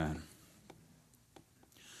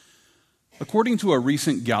According to a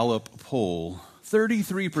recent Gallup poll,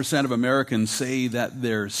 33% of Americans say that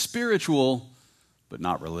they're spiritual but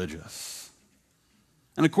not religious.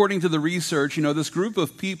 And according to the research, this group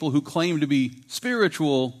of people who claim to be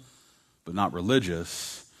spiritual but not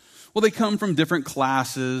religious, well, they come from different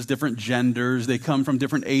classes, different genders, they come from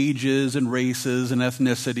different ages and races and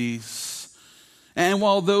ethnicities. And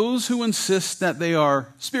while those who insist that they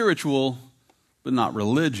are spiritual but not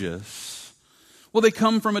religious, well, they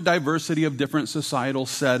come from a diversity of different societal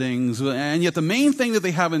settings, and yet the main thing that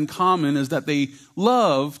they have in common is that they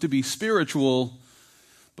love to be spiritual,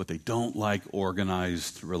 but they don't like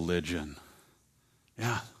organized religion.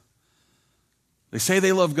 Yeah. They say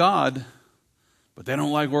they love God, but they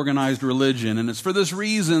don't like organized religion, and it's for this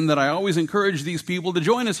reason that I always encourage these people to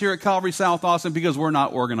join us here at Calvary South Austin, because we're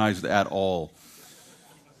not organized at all.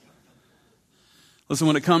 Listen,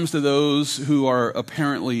 when it comes to those who are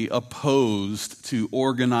apparently opposed to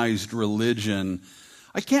organized religion,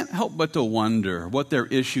 I can't help but to wonder what their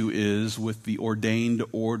issue is with the ordained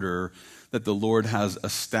order that the Lord has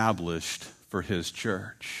established for His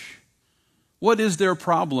church. What is their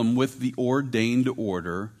problem with the ordained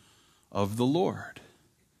order of the Lord?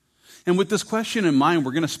 And with this question in mind,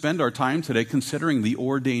 we're going to spend our time today considering the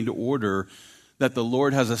ordained order that the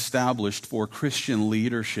Lord has established for Christian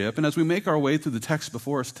leadership. And as we make our way through the text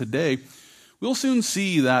before us today, we'll soon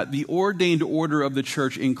see that the ordained order of the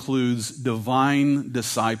church includes divine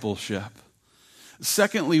discipleship.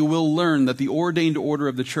 Secondly, we'll learn that the ordained order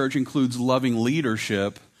of the church includes loving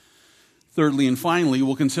leadership. Thirdly and finally,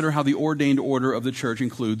 we'll consider how the ordained order of the church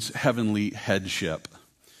includes heavenly headship.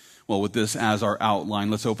 Well, with this as our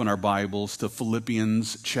outline, let's open our Bibles to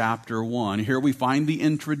Philippians chapter 1. Here we find the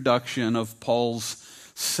introduction of Paul's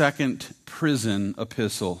second prison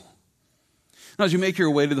epistle. Now, as you make your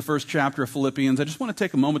way to the first chapter of Philippians, I just want to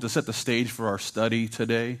take a moment to set the stage for our study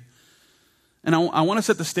today. And I want to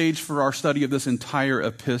set the stage for our study of this entire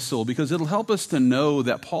epistle, because it'll help us to know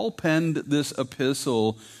that Paul penned this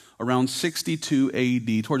epistle around 62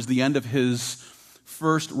 AD, towards the end of his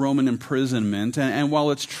first Roman imprisonment. And while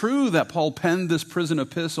it's true that Paul penned this prison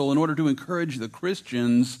epistle in order to encourage the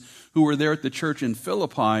Christians who were there at the church in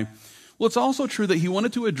Philippi, well, it's also true that he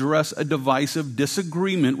wanted to address a divisive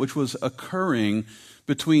disagreement which was occurring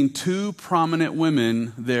between two prominent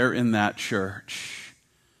women there in that church.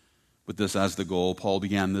 With this as the goal, Paul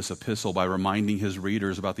began this epistle by reminding his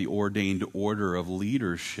readers about the ordained order of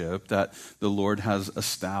leadership that the Lord has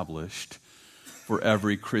established for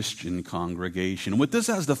every Christian congregation. With this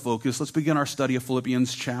as the focus, let's begin our study of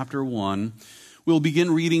Philippians chapter 1. We'll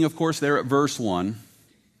begin reading, of course, there at verse 1.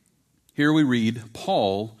 Here we read,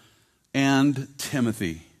 Paul and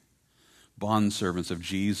Timothy, bondservants of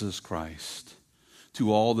Jesus Christ,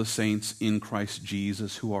 to all the saints in Christ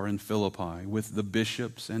Jesus who are in Philippi, with the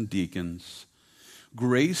bishops and deacons,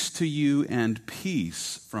 grace to you and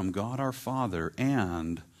peace from God our Father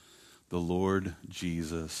and the Lord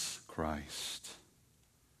Jesus Christ.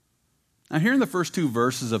 Now, here in the first two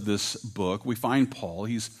verses of this book, we find Paul.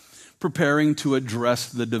 He's preparing to address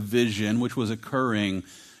the division which was occurring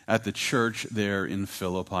at the church there in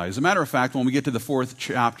Philippi. As a matter of fact, when we get to the fourth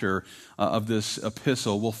chapter of this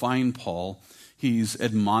epistle, we'll find Paul. He's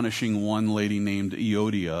admonishing one lady named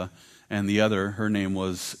Euodia, and the other, her name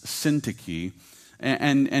was Syntyche,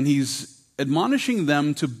 and he's admonishing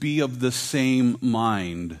them to be of the same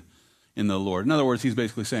mind in the Lord. In other words, he's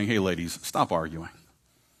basically saying, hey, ladies, stop arguing.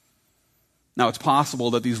 Now, it's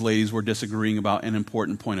possible that these ladies were disagreeing about an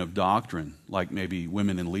important point of doctrine, like maybe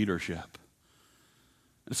women in leadership.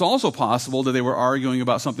 It's also possible that they were arguing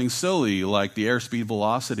about something silly, like the airspeed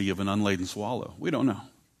velocity of an unladen swallow. We don't know.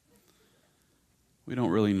 We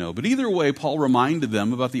don't really know. But either way, Paul reminded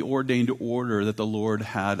them about the ordained order that the Lord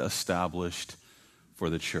had established for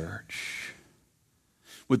the church.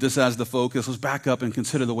 With this as the focus, let's back up and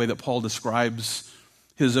consider the way that Paul describes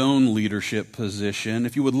his own leadership position.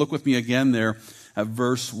 If you would look with me again there at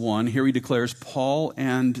verse 1, here he declares, Paul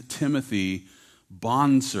and Timothy,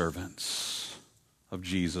 bondservants of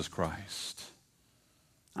Jesus Christ.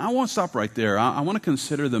 I won't stop right there. I want to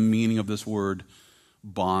consider the meaning of this word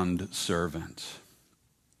bondservant.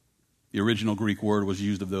 The original Greek word was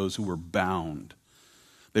used of those who were bound.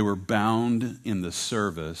 They were bound in the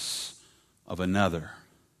service of another.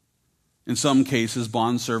 In some cases,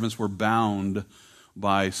 bondservants were bound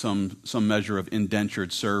by some measure of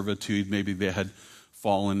indentured servitude. Maybe they had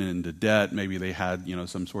fallen into debt. Maybe they had,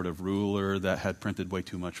 some sort of ruler that had printed way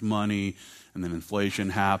too much money, and then inflation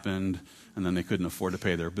happened, and then they couldn't afford to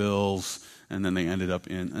pay their bills, and then they ended up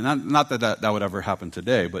in, and not that would ever happen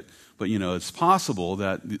today, but it's possible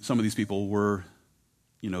that some of these people were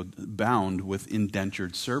bound with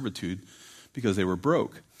indentured servitude because they were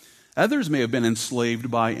broke. Others may have been enslaved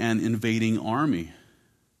by an invading army.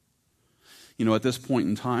 At this point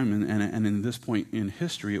in time and in this point in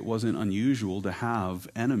history, it wasn't unusual to have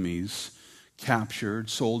enemies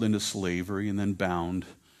captured, sold into slavery, and then bound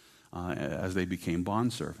as they became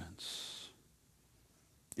bondservants.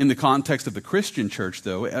 In the context of the Christian church,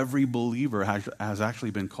 though, every believer has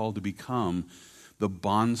actually been called to become the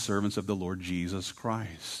bondservants of the Lord Jesus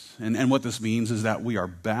Christ. And what this means is that we are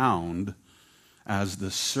bound as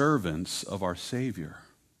the servants of our Savior.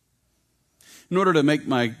 In order to make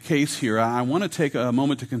my case here, I want to take a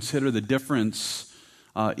moment to consider the difference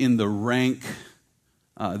in the rank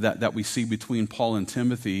that we see between Paul and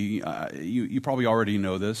Timothy. You probably already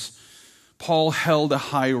know this. Paul held a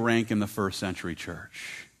high rank in the first century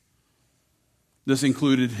church. This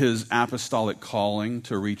included his apostolic calling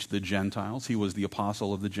to reach the Gentiles. He was the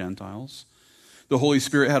apostle of the Gentiles. The Holy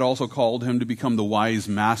Spirit had also called him to become the wise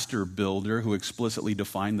master builder who explicitly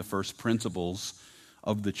defined the first principles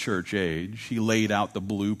of the church age. He laid out the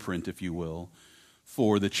blueprint, if you will,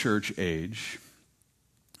 for the church age.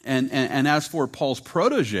 And as for Paul's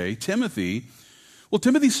protege, Timothy, well,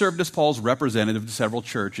 Timothy served as Paul's representative to several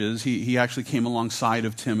churches. He actually came alongside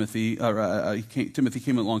of Timothy. Timothy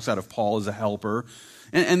came alongside of Paul as a helper.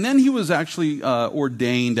 And then he was actually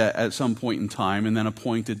ordained at some point in time and then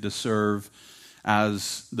appointed to serve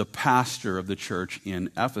as the pastor of the church in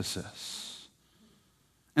Ephesus.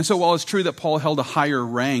 And so while it's true that Paul held a higher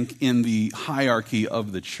rank in the hierarchy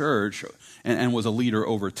of the church and was a leader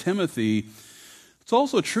over Timothy, it's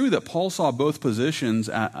also true that Paul saw both positions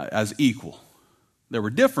as equal. They were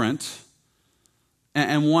different,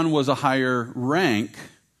 and one was a higher rank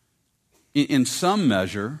in some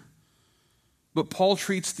measure, but Paul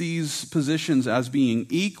treats these positions as being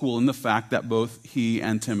equal in the fact that both he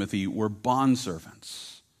and Timothy were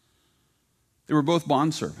bondservants. They were both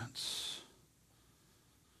bondservants.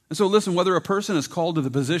 And so listen, whether a person is called to the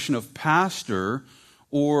position of pastor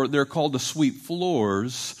or they're called to sweep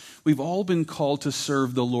floors, we've all been called to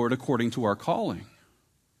serve the Lord according to our calling.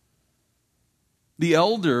 The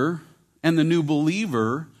elder and the new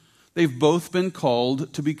believer, they've both been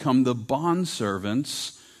called to become the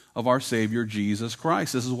bondservants of our Savior Jesus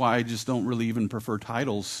Christ. This is why I just don't really even prefer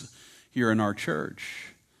titles here in our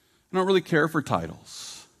church. I don't really care for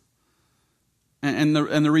titles. And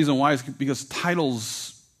the reason why is because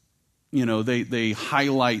titles, they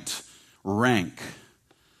highlight rank.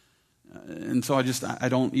 And so I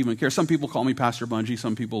don't even care. Some people call me Pastor Bungie.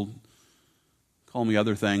 Some people call me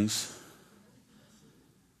other things.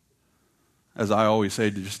 As I always say,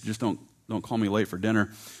 just don't call me late for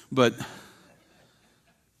dinner. But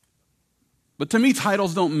to me,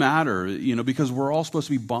 titles don't matter, because we're all supposed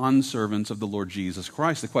to be bondservants of the Lord Jesus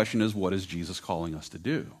Christ. The question is, what is Jesus calling us to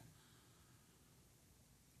do?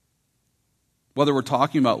 Whether we're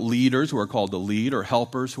talking about leaders who are called to lead or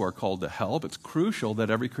helpers who are called to help, it's crucial that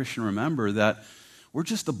every Christian remember that we're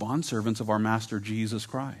just the bondservants of our Master Jesus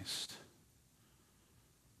Christ.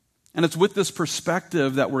 And it's with this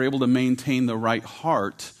perspective that we're able to maintain the right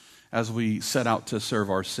heart as we set out to serve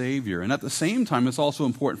our Savior. And at the same time, it's also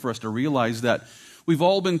important for us to realize that we've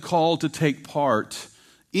all been called to take part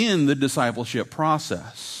in the discipleship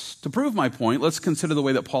process. To prove my point, let's consider the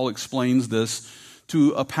way that Paul explains this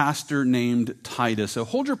to a pastor named Titus. So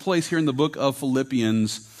hold your place here in the book of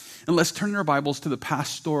Philippians, and let's turn our Bibles to the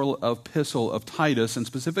pastoral epistle of Titus, and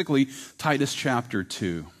specifically Titus chapter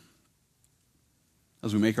 2.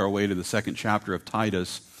 As we make our way to the second chapter of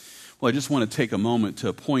Titus, well, I just want to take a moment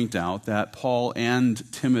to point out that Paul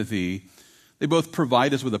and Timothy, they both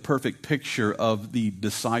provide us with a perfect picture of the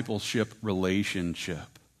discipleship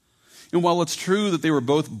relationship. And while it's true that they were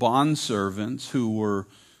both bondservants who were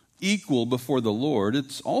equal before the Lord,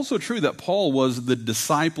 it's also true that Paul was the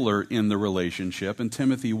discipler in the relationship and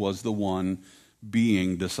Timothy was the one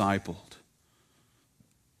being discipled.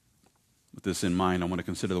 With this in mind, I want to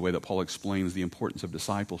consider the way that Paul explains the importance of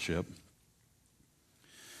discipleship.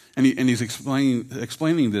 And he's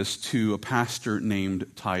explaining this to a pastor named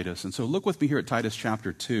Titus. And so look with me here at Titus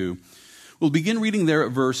chapter 2. We'll begin reading there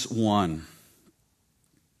at verse 1.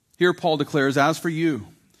 Here Paul declares, "As for you,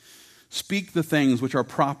 speak the things which are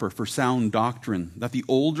proper for sound doctrine, that the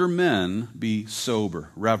older men be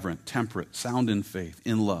sober, reverent, temperate, sound in faith,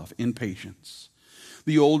 in love, in patience.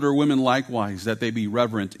 The older women likewise, that they be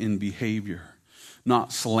reverent in behavior,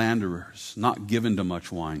 not slanderers, not given to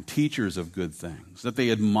much wine, teachers of good things, that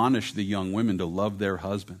they admonish the young women to love their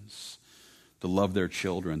husbands, to love their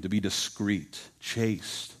children, to be discreet,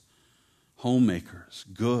 chaste, homemakers,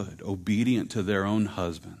 good, obedient to their own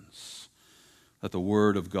husbands, that the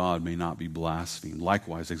word of God may not be blasphemed.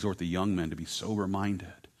 Likewise, exhort the young men to be sober-minded.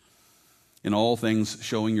 In all things,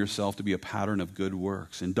 showing yourself to be a pattern of good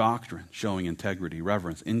works. In doctrine, showing integrity,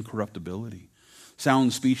 reverence, incorruptibility.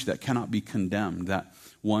 Sound speech that cannot be condemned, that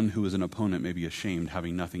one who is an opponent may be ashamed,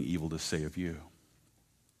 having nothing evil to say of you.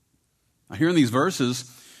 Now, here in these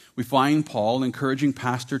verses, we find Paul encouraging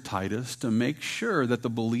Pastor Titus to make sure that the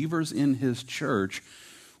believers in his church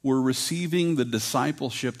were receiving the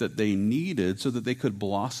discipleship that they needed so that they could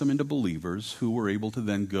blossom into believers who were able to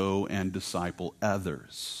then go and disciple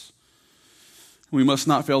others. We must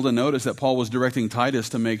not fail to notice that Paul was directing Titus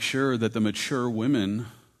to make sure that the mature women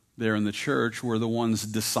there in the church were the ones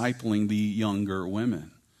discipling the younger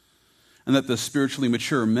women, and that the spiritually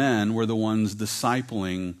mature men were the ones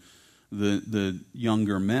discipling the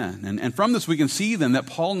younger men. And from this we can see then that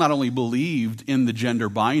Paul not only believed in the gender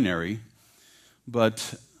binary,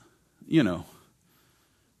 but, he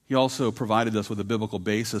also provided us with a biblical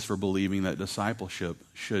basis for believing that discipleship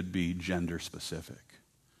should be gender specific.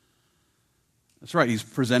 That's right, he's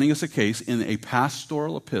presenting us a case in a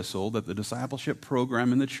pastoral epistle that the discipleship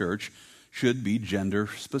program in the church should be gender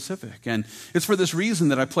specific. And it's for this reason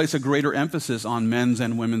that I place a greater emphasis on men's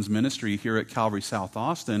and women's ministry here at Calvary South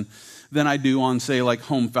Austin than I do on, say, like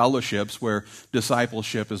home fellowships where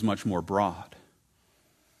discipleship is much more broad.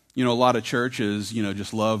 A lot of churches,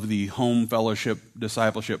 just love the home fellowship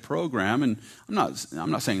discipleship program, and I'm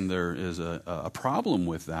not saying there is a problem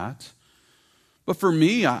with that. But for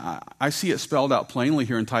me, I see it spelled out plainly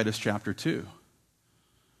here in Titus chapter 2,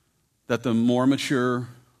 that the more mature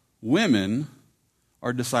women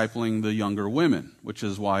are discipling the younger women, which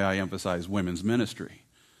is why I emphasize women's ministry.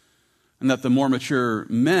 And that the more mature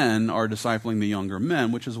men are discipling the younger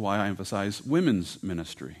men, which is why I emphasize women's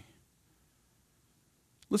ministry.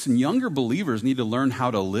 Listen, younger believers need to learn how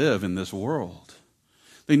to live in this world.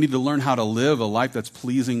 They need to learn how to live a life that's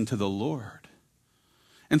pleasing to the Lord.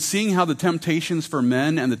 And seeing how the temptations for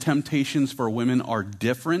men and the temptations for women are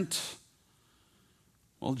different,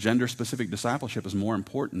 well, gender-specific discipleship is more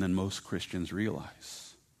important than most Christians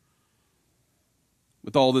realize.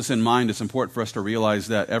 With all this in mind, it's important for us to realize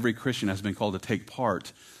that every Christian has been called to take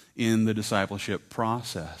part in the discipleship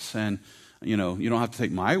process. And, you don't have to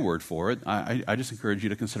take my word for it. I just encourage you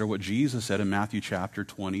to consider what Jesus said in Matthew chapter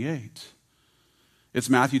 28. It's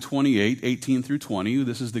Matthew 28, 18 through 20.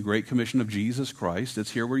 This is the Great Commission of Jesus Christ. It's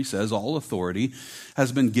here where he says, all authority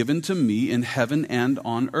has been given to me in heaven and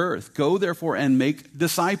on earth. Go therefore and make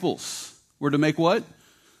disciples. We're to make what?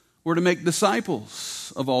 We're to make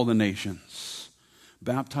disciples of all the nations,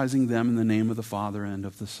 baptizing them in the name of the Father and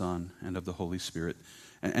of the Son and of the Holy Spirit.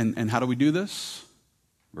 And how do we do this?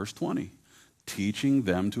 Verse 20, teaching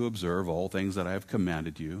them to observe all things that I have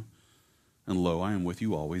commanded you. And lo, I am with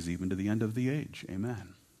you always, even to the end of the age.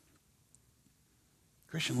 Amen.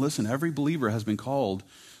 Christian, listen, every believer has been called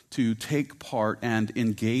to take part and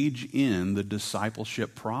engage in the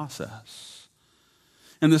discipleship process.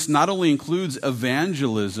 And this not only includes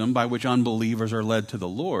evangelism by which unbelievers are led to the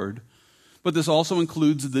Lord, but this also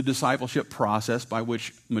includes the discipleship process by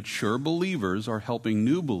which mature believers are helping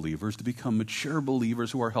new believers to become mature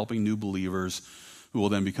believers who are helping new believers who will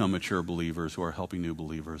then become mature believers, who are helping new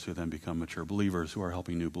believers, who then become mature believers, who are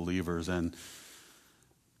helping new believers, and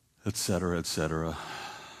et cetera,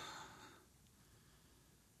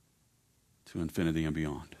 to infinity and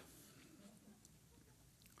beyond.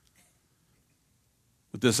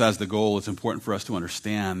 With this as the goal, it's important for us to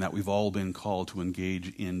understand that we've all been called to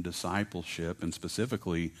engage in discipleship, and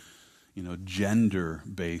specifically,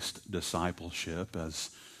 gender-based discipleship,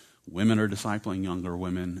 as women are discipling younger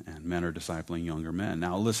women and men are discipling younger men.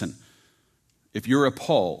 Now listen, if you're a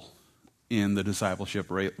Paul in the discipleship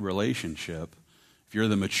relationship, if you're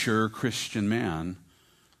the mature Christian man,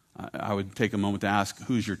 I would take a moment to ask,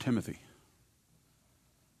 who's your Timothy?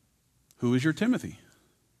 Who is your Timothy?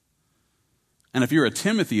 And if you're a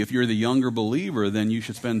Timothy, if you're the younger believer, then you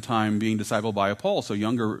should spend time being discipled by a Paul. So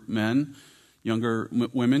younger men, younger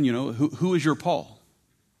women, who is your Paul?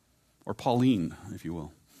 Or Pauline, if you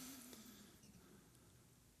will.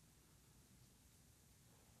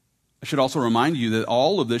 I should also remind you that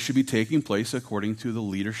all of this should be taking place according to the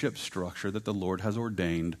leadership structure that the Lord has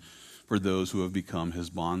ordained for those who have become his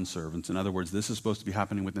bondservants. In other words, this is supposed to be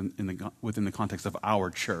happening within the context of our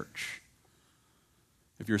church.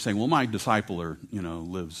 If you're saying, well, my discipler,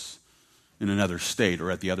 lives in another state or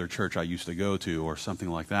at the other church I used to go to or something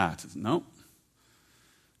like that. No.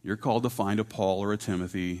 You're called to find a Paul or a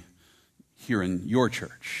Timothy here in your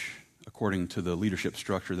church according to the leadership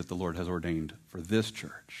structure that the Lord has ordained for this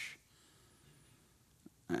church.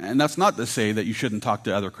 And that's not to say that you shouldn't talk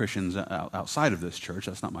to other Christians outside of this church.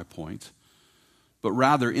 That's not my point. but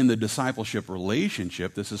rather in the discipleship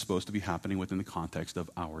relationship, this is supposed to be happening within the context of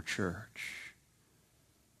our church.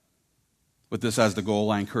 With this as the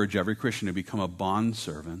goal, I encourage every Christian to become a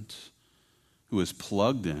bondservant who is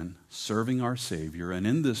plugged in, serving our Savior, and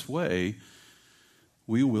in this way,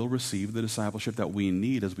 we will receive the discipleship that we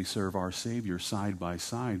need as we serve our Savior side by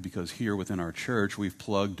side, because here within our church, we've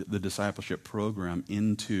plugged the discipleship program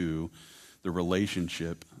into the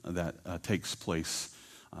relationship that takes place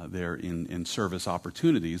there in service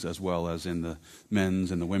opportunities, as well as in the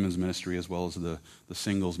men's and the women's ministry, as well as the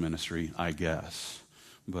singles ministry, I guess.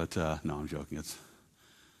 But no, I'm joking.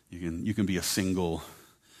 You can be a single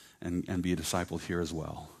and be a disciple here as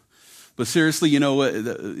well. But seriously,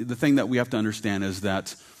 the thing that we have to understand is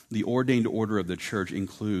that the ordained order of the church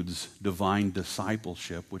includes divine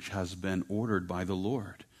discipleship, which has been ordered by the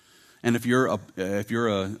Lord. And if you're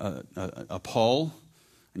a Paul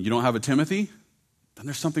and you don't have a Timothy, then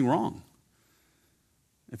there's something wrong.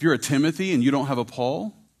 If you're a Timothy and you don't have a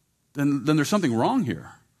Paul, then there's something wrong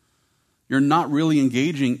here. You're not really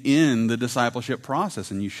engaging in the discipleship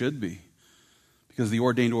process, and you should be, because the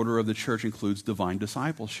ordained order of the church includes divine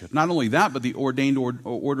discipleship. Not only that, but the ordained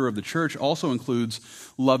order of the church also includes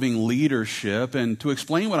loving leadership. And to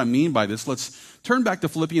explain what I mean by this, let's turn back to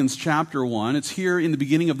Philippians chapter 1. It's here in the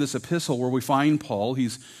beginning of this epistle where we find Paul.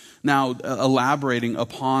 He's now elaborating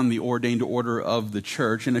upon the ordained order of the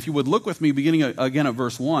church. And if you would look with me, beginning again at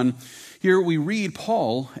verse 1, here we read,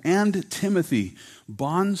 Paul and Timothy,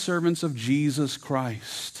 bondservants of Jesus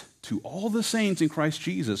Christ, to all the saints in Christ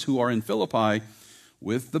Jesus who are in Philippi,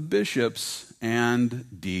 with the bishops and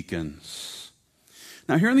deacons.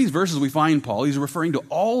 Now here in these verses we find Paul, he's referring to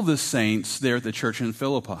all the saints there at the church in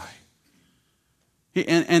Philippi.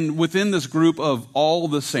 And within this group of all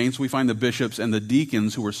the saints, we find the bishops and the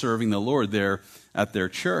deacons who were serving the Lord there at their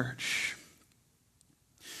church.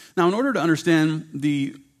 Now, in order to understand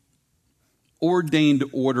the ordained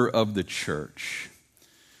order of the church,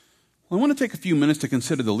 I want to take a few minutes to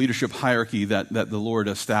consider the leadership hierarchy that the Lord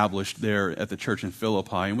established there at the church in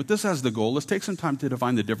Philippi. And with this as the goal, let's take some time to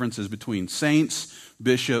define the differences between saints,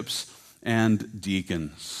 bishops, and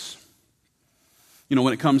deacons.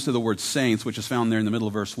 When it comes to the word saints, which is found there in the middle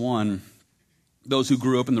of verse 1, those who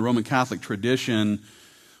grew up in the Roman Catholic tradition,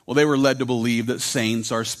 well, they were led to believe that saints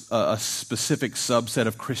are a specific subset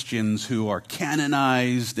of Christians who are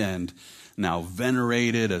canonized and now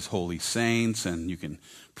venerated as holy saints, and you can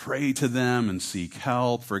pray to them and seek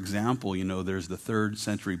help. For example, there's the 3rd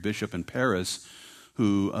century bishop in Paris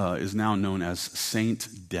who is now known as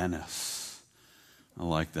Saint Denis. I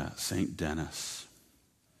like that, Saint Denis.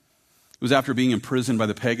 It was after being imprisoned by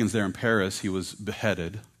the pagans there in Paris, he was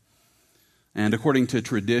beheaded. And according to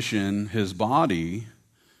tradition, his body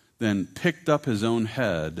then picked up his own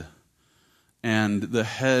head, and the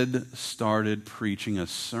head started preaching a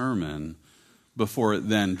sermon before it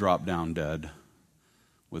then dropped down dead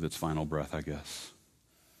with its final breath, I guess.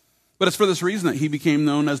 But it's for this reason that he became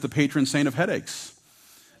known as the patron saint of headaches.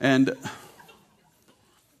 And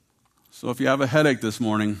so if you have a headache this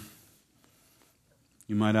morning,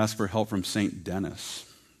 you might ask for help from Saint Denis.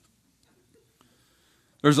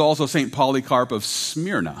 There's also Saint Polycarp of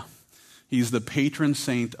Smyrna. He's the patron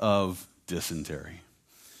saint of dysentery.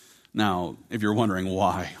 Now, if you're wondering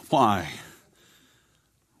why?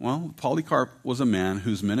 Well, Polycarp was a man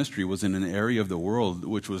whose ministry was in an area of the world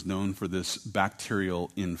which was known for this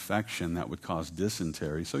bacterial infection that would cause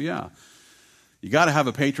dysentery. So yeah, you got to have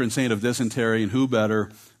a patron saint of dysentery, and who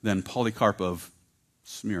better than Polycarp of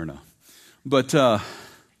Smyrna? But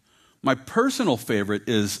my personal favorite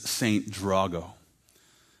is Saint Drago.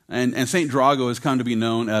 And Saint Drago has come to be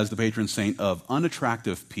known as the patron saint of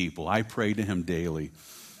unattractive people. I pray to him daily.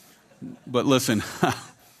 But listen,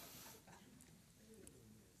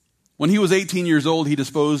 when he was 18 years old, he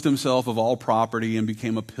disposed himself of all property and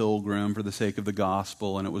became a pilgrim for the sake of the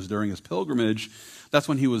gospel. And it was during his pilgrimage, that's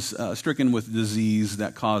when he was stricken with disease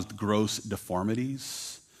that caused gross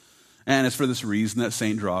deformities. And it's for this reason that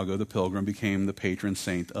St. Drago, the pilgrim, became the patron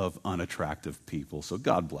saint of unattractive people. So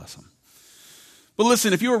God bless him. But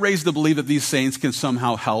listen, if you were raised to believe that these saints can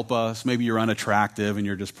somehow help us, maybe you're unattractive and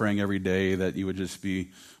you're just praying every day that you would just be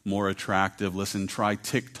more attractive. Listen, try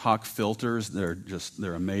TikTok filters.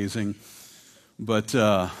 They're amazing. But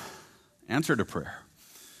answer to prayer.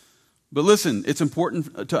 But listen, it's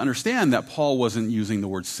important to understand that Paul wasn't using the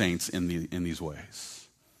word saints in these ways.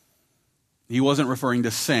 He wasn't referring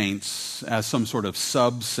to saints as some sort of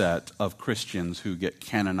subset of Christians who get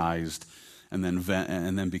canonized and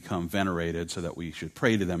then become venerated so that we should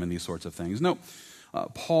pray to them and these sorts of things. No,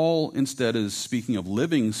 Paul instead is speaking of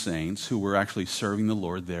living saints who were actually serving the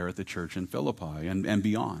Lord there at the church in Philippi and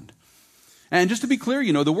beyond. And just to be clear,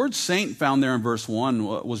 the word saint found there in verse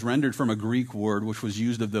 1 was rendered from a Greek word which was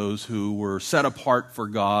used of those who were set apart for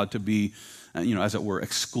God to be, as it were,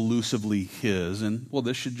 exclusively his. And, well,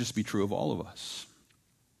 this should just be true of all of us.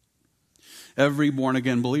 Every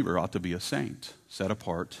born-again believer ought to be a saint, set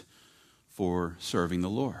apart for serving the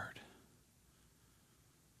Lord.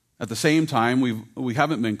 At the same time, we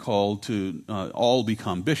haven't been called to all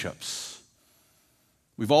become bishops.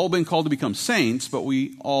 We've all been called to become saints, but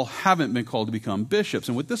we all haven't been called to become bishops.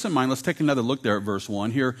 And with this in mind, let's take another look there at verse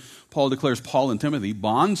 1. Here, Paul declares Paul and Timothy,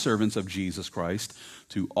 bondservants of Jesus Christ,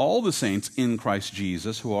 to all the saints in Christ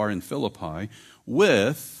Jesus who are in Philippi,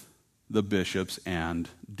 with the bishops and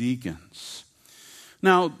deacons.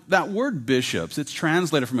 Now, that word bishops, it's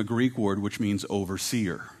translated from a Greek word which means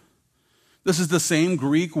overseer. This is the same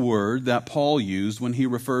Greek word that Paul used when he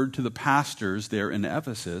referred to the pastors there in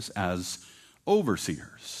Ephesus as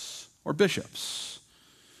overseers or bishops.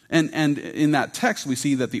 And in that text, we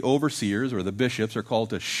see that the overseers or the bishops are called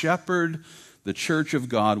to shepherd the church of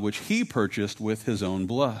God, which he purchased with his own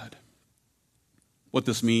blood. What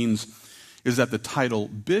this means is that the title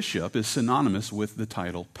bishop is synonymous with the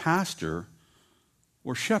title pastor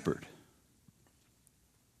or shepherd.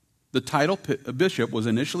 The title bishop was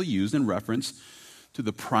initially used in reference to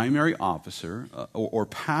the primary officer or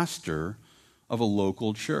pastor of a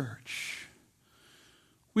local church.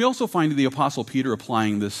 We also find the Apostle Peter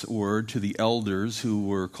applying this word to the elders who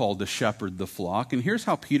were called to shepherd the flock. And here's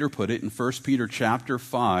how Peter put it in 1 Peter chapter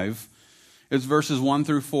 5. It's verses 1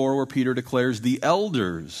 through 4 where Peter declares, "The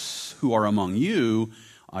elders who are among you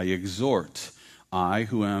I exhort, I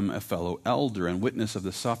who am a fellow elder and witness of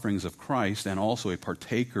the sufferings of Christ and also a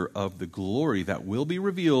partaker of the glory that will be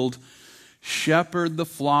revealed, shepherd the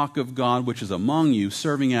flock of God which is among you,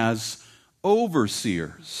 serving as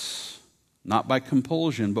overseers, not by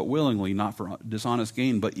compulsion, but willingly, not for dishonest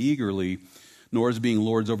gain, but eagerly, nor as being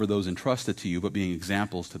lords over those entrusted to you, but being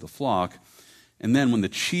examples to the flock. And then when the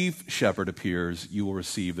chief shepherd appears, you will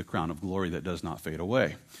receive the crown of glory that does not fade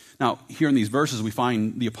away." Now, here in these verses, we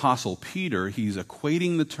find the Apostle Peter, he's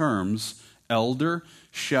equating the terms elder,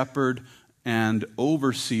 shepherd, and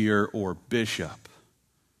overseer or bishop.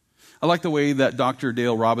 I like the way that Dr.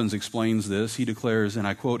 Dale Robbins explains this. He declares, and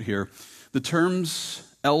I quote here, "The terms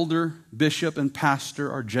elder, bishop, and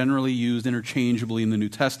pastor are generally used interchangeably in the New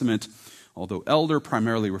Testament, although elder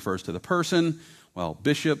primarily refers to the person, while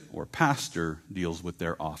bishop or pastor deals with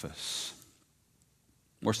their office."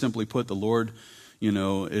 More simply put, the Lord,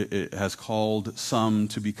 it has called some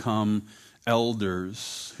to become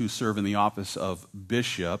elders who serve in the office of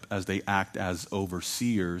bishop as they act as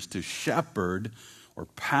overseers to shepherd or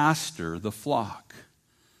pastor the flock.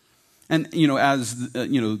 And, as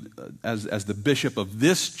the bishop of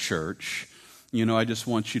this church, I just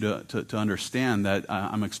want you to understand that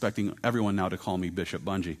I'm expecting everyone now to call me Bishop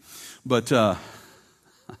Bungie. But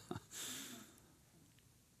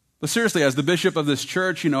seriously, as the bishop of this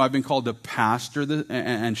church, I've been called to pastor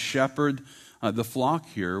and shepherd the flock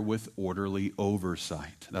here with orderly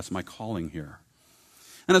oversight. That's my calling here.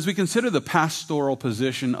 And as we consider the pastoral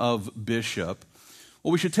position of bishop,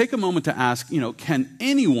 well, we should take a moment to ask, can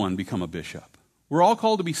anyone become a bishop? We're all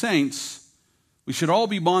called to be saints. We should all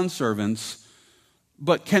be bondservants.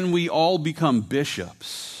 But can we all become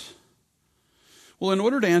bishops? Well, in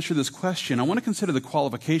order to answer this question, I want to consider the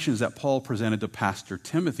qualifications that Paul presented to Pastor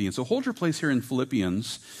Timothy. And so hold your place here in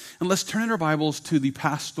Philippians, and let's turn in our Bibles to the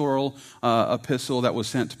pastoral epistle that was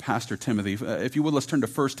sent to Pastor Timothy. If you would, let's turn to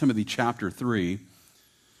 1 Timothy chapter 3.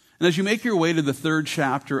 And as you make your way to the 3rd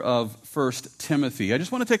chapter of 1 Timothy, I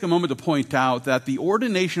just want to take a moment to point out that the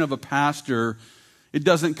ordination of a pastor, it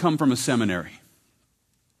doesn't come from a seminary.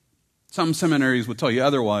 Some seminaries would tell you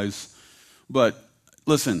otherwise, but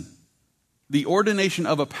listen, the ordination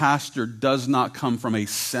of a pastor does not come from a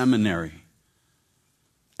seminary.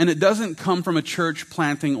 And it doesn't come from a church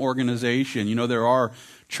planting organization. There are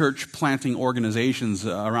church planting organizations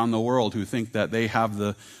around the world who think that they have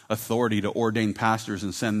the authority to ordain pastors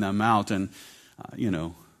and send them out. And,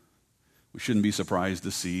 we shouldn't be surprised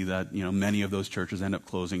to see that, many of those churches end up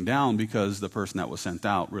closing down because the person that was sent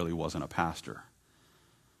out really wasn't a pastor.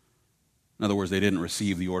 In other words, they didn't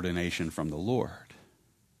receive the ordination from the Lord.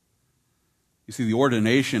 You see, the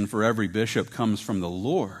ordination for every bishop comes from the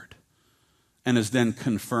Lord and is then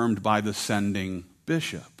confirmed by the sending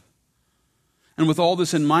bishop. And with all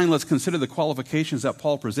this in mind, let's consider the qualifications that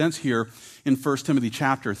Paul presents here in 1 Timothy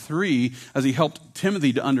chapter 3 as he helped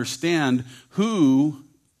Timothy to understand who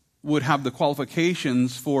would have the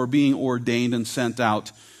qualifications for being ordained and sent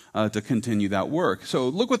out to continue that work. So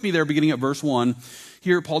look with me there, beginning at verse 1.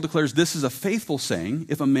 Here, Paul declares, "This is a faithful saying.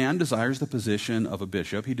 If a man desires the position of a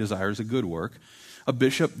bishop, he desires a good work. A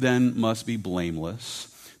bishop then must be blameless,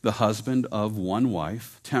 the husband of one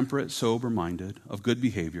wife, temperate, sober-minded, of good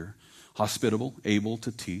behavior, hospitable, able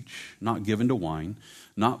to teach, not given to wine,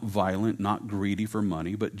 not violent, not greedy for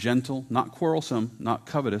money, but gentle, not quarrelsome, not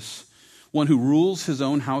covetous, one who rules his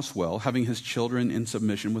own house well, having his children in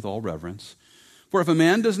submission with all reverence. For if a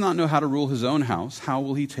man does not know how to rule his own house, how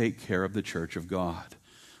will he take care of the church of God?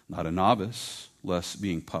 Not a novice, lest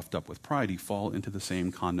being puffed up with pride, he fall into the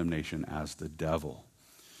same condemnation as the devil."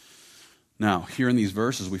 Now, here in these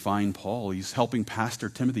verses, we find Paul, he's helping Pastor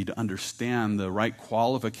Timothy to understand the right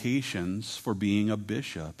qualifications for being a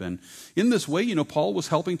bishop. And in this way, Paul was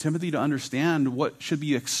helping Timothy to understand what should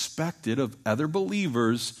be expected of other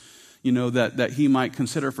believers, that he might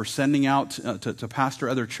consider for sending out to pastor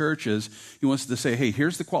other churches. He wants to say, hey,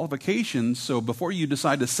 here's the qualifications. So before you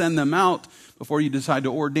decide to send them out, before you decide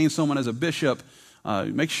to ordain someone as a bishop,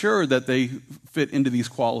 make sure that they fit into these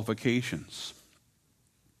qualifications.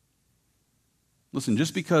 Listen,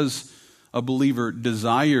 just because a believer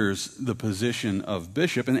desires the position of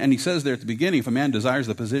bishop, and he says there at the beginning, if a man desires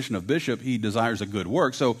the position of bishop, he desires a good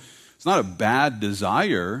work. So it's not a bad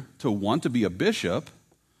desire to want to be a bishop,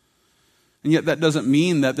 and yet that doesn't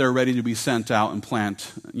mean that they're ready to be sent out and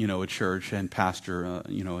plant, a church and pastor,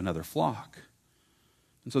 another flock.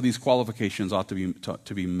 And so these qualifications ought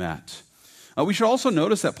to be met. We should also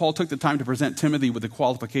notice that Paul took the time to present Timothy with the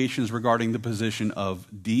qualifications regarding the position of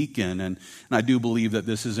deacon, and I do believe that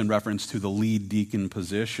this is in reference to the lead deacon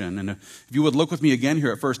position. And if you would look with me again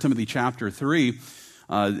here at 1 Timothy chapter 3,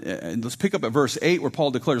 and let's pick up at verse 8 where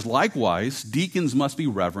Paul declares, "Likewise, deacons must be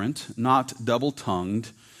reverent, not double-tongued,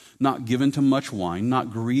 not given to much wine,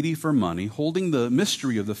 not greedy for money, holding the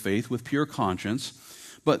mystery of the faith with pure conscience.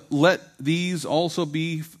 But let these also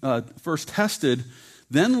be first tested,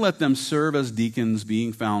 then let them serve as deacons,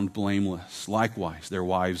 being found blameless. Likewise, their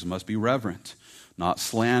wives must be reverent, not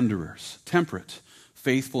slanderers, temperate,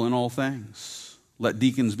 faithful in all things. Let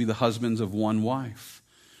deacons be the husbands of one wife,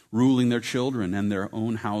 ruling their children and their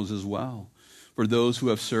own houses well. For those who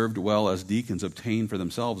have served well as deacons obtain for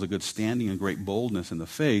themselves a good standing and great boldness in the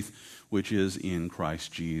faith which is in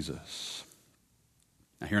Christ Jesus."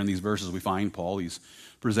 Now here in these verses we find Paul, he's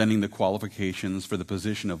presenting the qualifications for the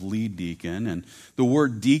position of lead deacon. And the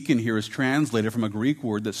word deacon here is translated from a Greek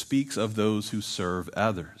word that speaks of those who serve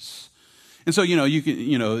others. And so, you can,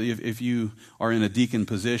 if you are in a deacon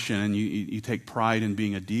position and you take pride in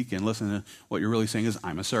being a deacon, listen, what you're really saying is,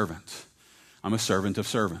 I'm a servant. I'm a servant of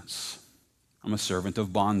servants. I'm a servant of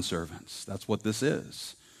bondservants. That's what this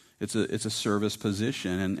is. It's a service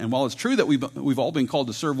position. And while it's true that we've all been called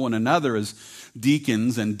to serve one another as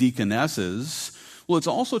deacons and deaconesses, well, it's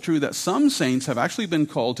also true that some saints have actually been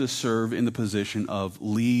called to serve in the position of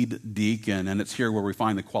lead deacon, and it's here where we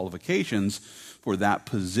find the qualifications for that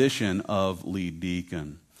position of lead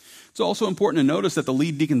deacon. It's also important to notice that the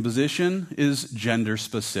lead deacon position is gender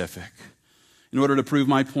specific. In order to prove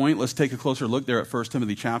my point, let's take a closer look there at 1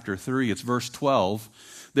 Timothy chapter 3. It's verse 12.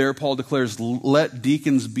 There Paul declares, "Let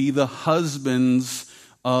deacons be the husbands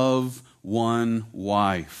of one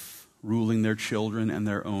wife, ruling their children and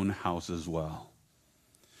their own house as well."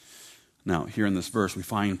 Now, here in this verse, we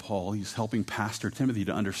find Paul, he's helping Pastor Timothy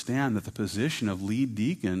to understand that the position of lead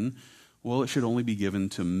deacon, well, it should only be given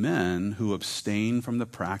to men who abstain from the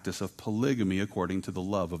practice of polygamy according to the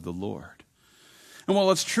love of the Lord. And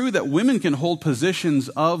while it's true that women can hold positions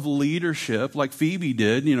of leadership, like Phoebe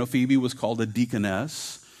did, Phoebe was called a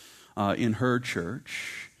deaconess in her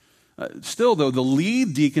church. Still, though, the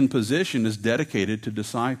lead deacon position is dedicated to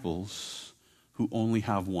disciples who only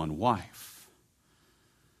have one wife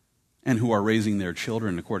and who are raising their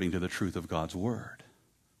children according to the truth of God's word.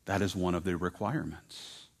 That is one of the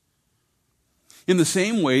requirements. In the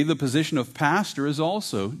same way, the position of pastor is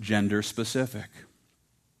also gender specific.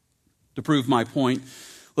 To prove my point,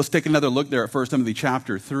 let's take another look there at 1 Timothy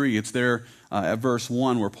chapter 3. It's there at verse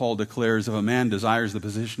 1 where Paul declares, if a man desires the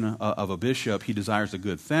position of a bishop, he desires a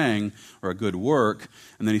good thing or a good work.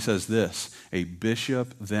 And then he says this, "A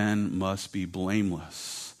bishop then must be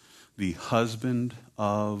blameless, the husband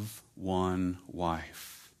of one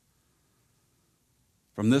wife."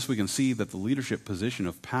 From this we can see that the leadership position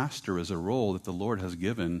of pastor is a role that the Lord has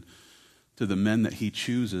given to the men that he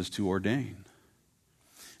chooses to ordain.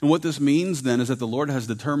 And what this means then is that the Lord has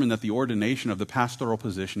determined that the ordination of the pastoral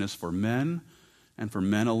position is for men and for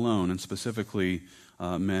men alone, and specifically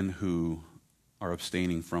men who are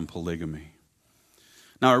abstaining from polygamy.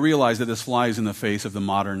 Now I realize that this flies in the face of the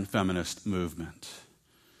modern feminist movement.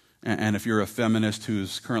 And if you're a feminist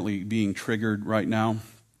who's currently being triggered right now,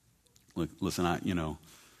 look, listen, I'm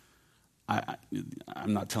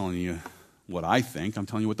not telling you what I think. I'm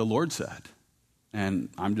telling you what the Lord said. And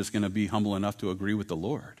I'm just going to be humble enough to agree with the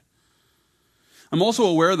Lord. I'm also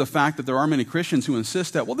aware of the fact that there are many Christians who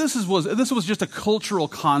insist that, well, this was just a cultural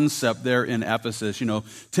concept there in Ephesus.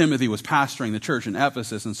 Timothy was pastoring the church in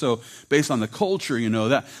Ephesus, and so based on the culture,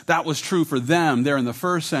 that was true for them there in the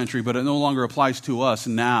first century, but it no longer applies to us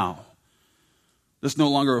now. This no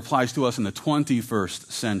longer applies to us in the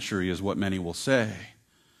 21st century, is what many will say.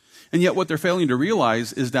 And yet what they're failing to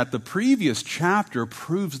realize is that the previous chapter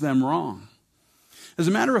proves them wrong. As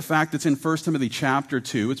a matter of fact, it's in 1 Timothy chapter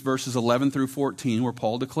 2, it's verses 11 through 14, where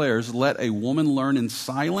Paul declares, "Let a woman learn in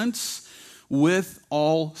silence with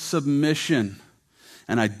all submission.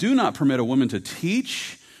 And I do not permit a woman to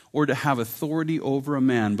teach or to have authority over a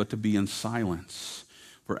man, but to be in silence.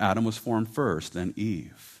 For Adam was formed first, then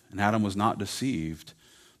Eve. And Adam was not deceived,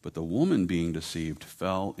 but the woman being deceived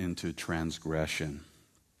fell into transgression."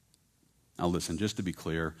 Now listen, just to be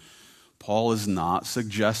clear, Paul is not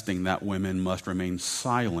suggesting that women must remain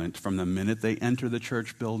silent from the minute they enter the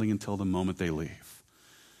church building until the moment they leave.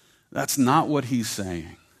 That's not what he's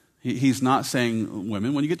saying. He's not saying,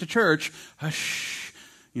 women, when you get to church, hush,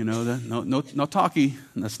 no talkie.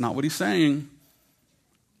 That's not what he's saying.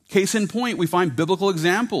 Case in point, we find biblical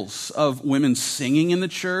examples of women singing in the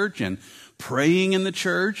church and praying in the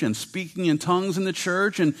church and speaking in tongues in the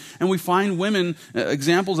church. And we find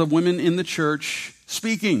examples of women in the church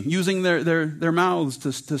speaking, using their mouths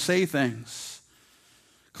to say things.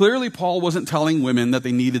 Clearly, Paul wasn't telling women that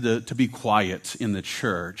they needed to be quiet in the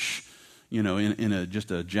church, in just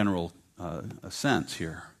a general sense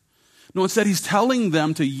here. No, instead, he's telling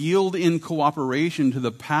them to yield in cooperation to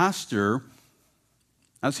the pastor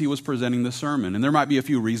as he was presenting the sermon. And there might be a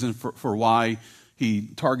few reasons for why he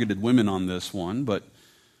targeted women on this one, but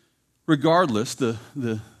regardless, the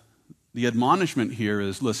admonishment here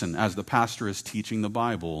is, listen, as the pastor is teaching the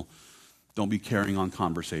Bible, don't be carrying on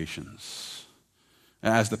conversations.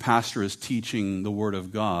 As the pastor is teaching the Word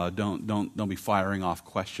of God, don't be firing off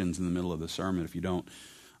questions in the middle of the sermon if you want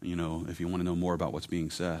to know more about what's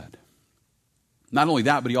being said. Not only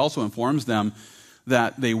that, but he also informs them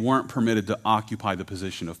that they weren't permitted to occupy the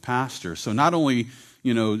position of pastor. So not only,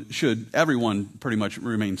 should everyone pretty much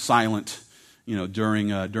remain silent, during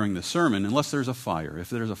the sermon, unless there's a fire. If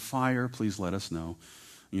there's a fire, please let us know.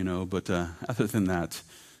 But other than that,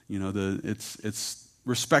 it's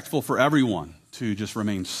respectful for everyone to just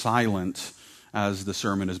remain silent as the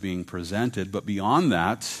sermon is being presented. But beyond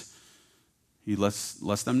that, he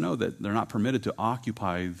lets them know that they're not permitted to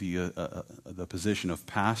occupy the position of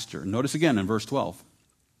pastor. Notice again in verse 12.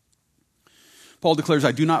 Paul declares,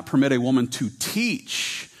 "I do not permit a woman to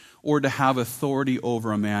teach or to have authority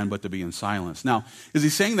over a man, but to be in silence." Now, is he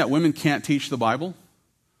saying that women can't teach the Bible?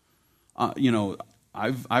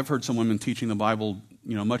 I've heard some women teaching the Bible,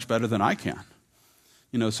 much better than I can.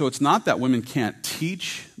 So it's not that women can't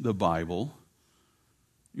teach the Bible.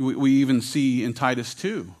 We even see in Titus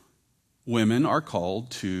 2, women are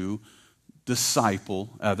called to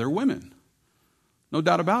disciple other women. No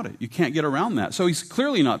doubt about it. You can't get around that. So he's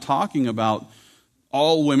clearly not talking about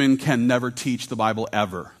all women can never teach the Bible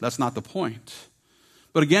ever. That's not the point.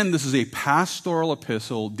 But again, this is a pastoral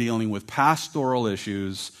epistle dealing with pastoral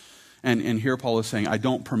issues. And here Paul is saying, I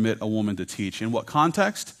don't permit a woman to teach. In what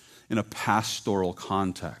context? In a pastoral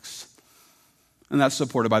context. And that's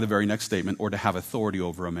supported by the very next statement, or to have authority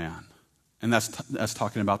over a man. And that's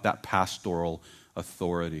talking about that pastoral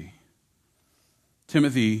authority.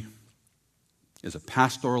 Timothy is a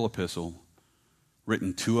pastoral epistle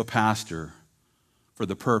written to a pastor for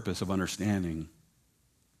the purpose of understanding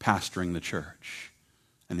pastoring the church.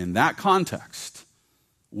 And in that context,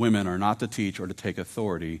 women are not to teach or to take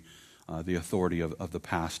authority, the authority of the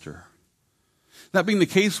pastor. That being the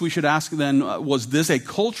case, we should ask then, was this a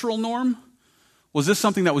cultural norm? Was this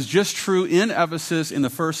something that was just true in Ephesus in the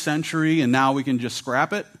first century and now we can just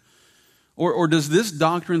scrap it? Or does this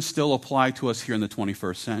doctrine still apply to us here in the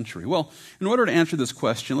 21st century? Well, in order to answer this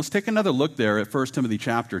question, let's take another look there at 1 Timothy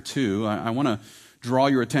chapter 2. I want to draw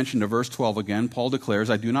your attention to verse 12 again. Paul declares,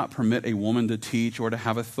 "I do not permit a woman to teach or to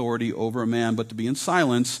have authority over a man, but to be in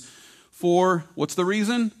silence. For," what's the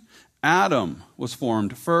reason? "Adam was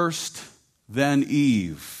formed first, then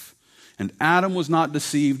Eve. And Adam was not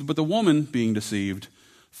deceived, but the woman, being deceived,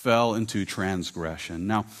 fell into transgression."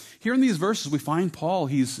 Now, here in these verses, we find Paul,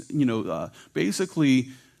 he's,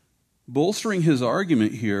 basically bolstering his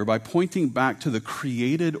argument here by pointing back to the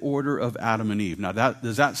created order of Adam and Eve. Now,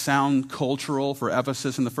 does that sound cultural for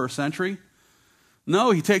Ephesus in the first century?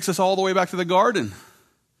 No, he takes us all the way back to the garden.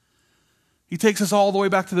 He takes us all the way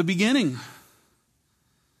back to the beginning.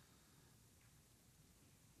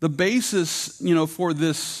 The basis, for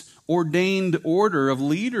this ordained order of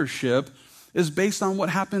leadership is based on what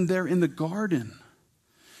happened there in the garden.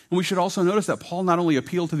 And we should also notice that Paul not only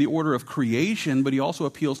appealed to the order of creation, but he also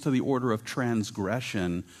appeals to the order of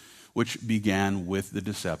transgression, which began with the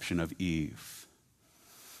deception of Eve.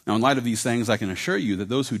 Now, in light of these things, I can assure you that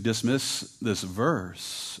those who dismiss this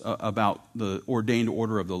verse about the ordained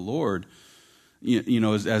order of the Lord,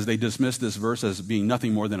 as they dismiss this verse as being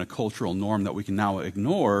nothing more than a cultural norm that we can now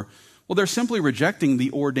ignore, well, they're simply rejecting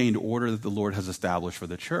the ordained order that the Lord has established for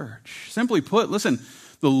the church. Simply put, listen,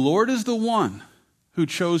 the Lord is the one who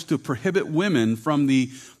chose to prohibit women from the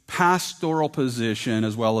pastoral position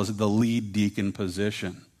as well as the lead deacon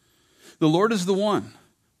position. The Lord is the one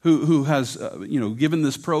who has given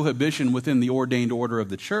this prohibition within the ordained order of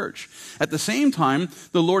the church. At the same time,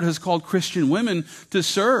 the Lord has called Christian women to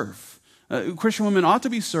serve. Christian women ought to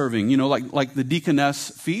be serving, like the deaconess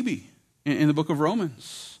Phoebe in the book of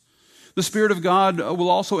Romans. The Spirit of God will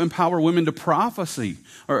also empower women to prophesy,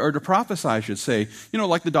 or to prophesy, I should say,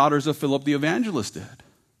 like the daughters of Philip the evangelist did.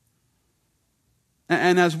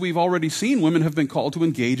 And as we've already seen, women have been called to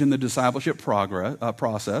engage in the discipleship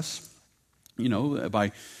process,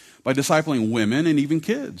 by discipling women and even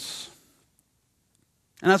kids.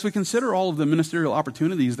 And as we consider all of the ministerial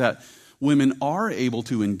opportunities that women are able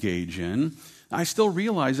to engage in, I still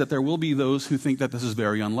realize that there will be those who think that this is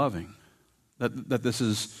very unloving, that this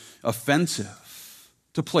is offensive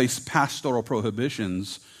to place pastoral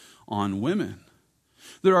prohibitions on women.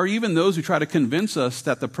 There are even those who try to convince us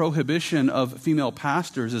that the prohibition of female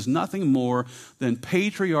pastors is nothing more than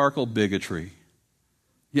patriarchal bigotry.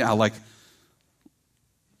 Yeah, like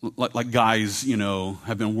guys,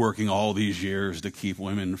 have been working all these years to keep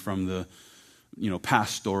women from the,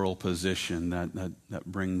 pastoral position that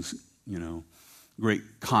brings, great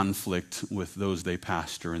conflict with those they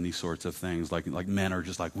pastor and these sorts of things. Like men are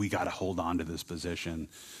just like, we got to hold on to this position,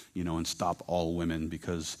 and stop all women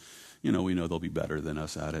because, we know they'll be better than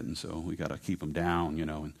us at it, and so we got to keep them down,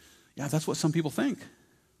 and yeah, that's what some people think.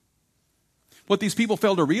 What these people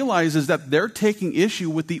fail to realize is that they're taking issue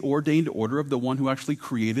with the ordained order of the one who actually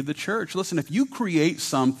created the church. Listen, if you create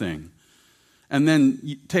something and then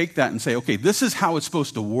you take that and say, okay, this is how it's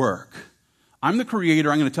supposed to work. I'm the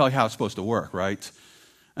creator, I'm going to tell you how it's supposed to work, right?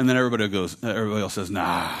 And then everybody else says,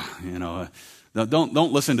 nah,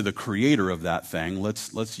 don't listen to the creator of that thing.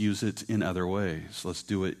 Let's use it in other ways. Let's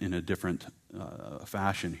do it in a different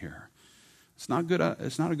fashion here. It's not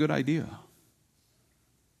a good idea.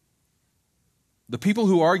 The people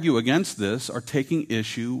who argue against this are taking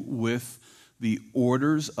issue with the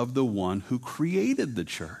orders of the one who created the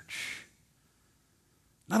church.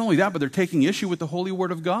 Not only that, but they're taking issue with the holy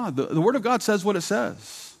word of God. The word of God says what it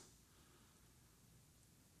says.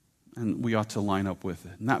 And we ought to line up with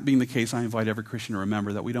it. And that being the case, I invite every Christian to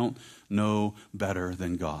remember that we don't know better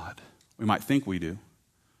than God. We might think we do.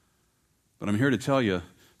 But I'm here to tell you,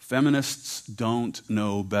 feminists don't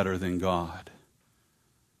know better than God.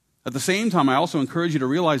 At the same time, I also encourage you to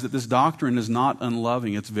realize that this doctrine is not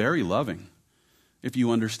unloving. It's very loving if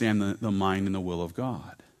you understand the mind and the will of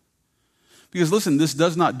God. Because listen, this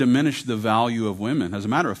does not diminish the value of women. As a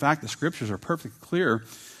matter of fact, the scriptures are perfectly clear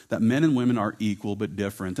that men and women are equal but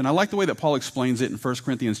different. And I like the way that Paul explains it in 1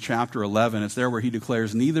 Corinthians chapter 11. It's there where he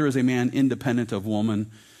declares, neither is a man independent of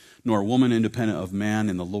woman, nor woman independent of man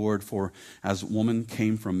in the Lord. For as woman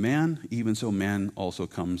came from man, even so man also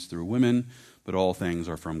comes through women. But all things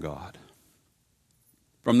are from God.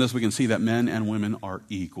 From this we can see that men and women are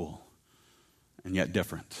equal and yet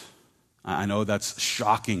different. I know that's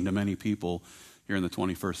shocking to many people here in the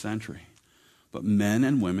 21st century. But men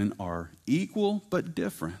and women are equal but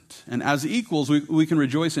different. And as equals, we can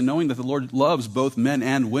rejoice in knowing that the Lord loves both men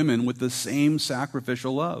and women with the same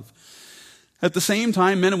sacrificial love. At the same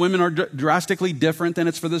time, men and women are drastically different, and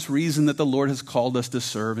it's for this reason that the Lord has called us to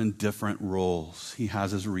serve in different roles. He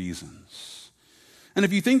has his reasons. And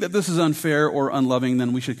if you think that this is unfair or unloving,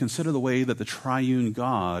 then we should consider the way that the triune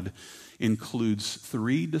God includes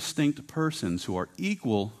three distinct persons who are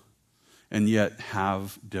equal and yet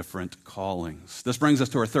have different callings. This brings us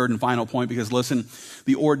to our third and final point because, listen,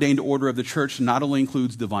 the ordained order of the church not only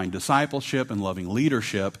includes divine discipleship and loving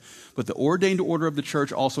leadership, but the ordained order of the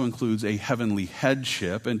church also includes a heavenly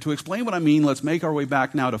headship. And to explain what I mean, let's make our way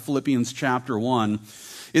back now to Philippians chapter 1.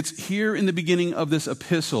 It's here in the beginning of this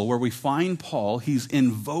epistle where we find Paul. He's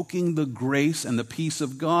invoking the grace and the peace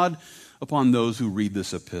of God upon those who read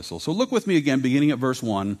this epistle. So look with me again, beginning at verse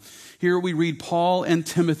 1. Here we read, Paul and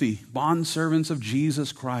Timothy, bondservants of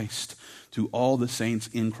Jesus Christ, to all the saints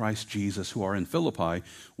in Christ Jesus who are in Philippi,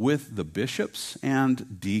 with the bishops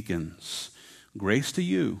and deacons. Grace to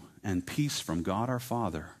you and peace from God our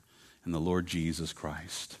Father and the Lord Jesus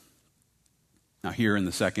Christ. Now here in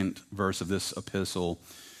the second verse of this epistle,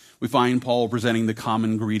 we find Paul presenting the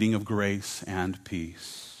common greeting of grace and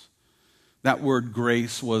peace. That word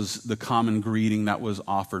grace was the common greeting that was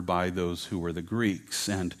offered by those who were the Greeks.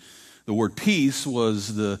 And the word peace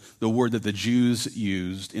was the word that the Jews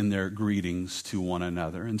used in their greetings to one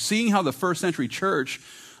another. And seeing how the first century church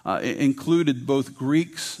included both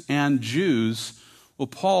Greeks and Jews, well,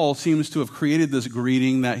 Paul seems to have created this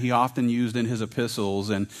greeting that he often used in his epistles,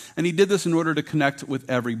 and he did this in order to connect with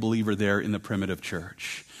every believer there in the primitive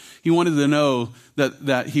church. He wanted to know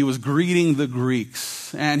that he was greeting the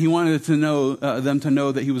Greeks, and he wanted to know them to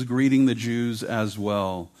know that he was greeting the Jews as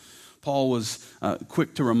well. Paul was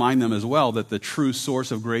quick to remind them as well that the true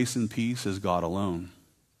source of grace and peace is God alone.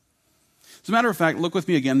 As a matter of fact, look with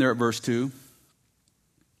me again there at verse 2.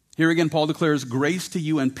 Here again, Paul declares, grace to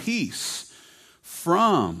you and peace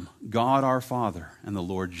from God our Father and the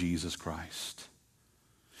Lord Jesus Christ.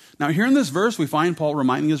 Now here in this verse, we find Paul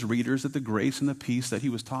reminding his readers that the grace and the peace that he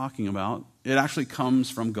was talking about, it actually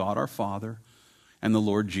comes from God our Father and the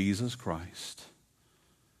Lord Jesus Christ.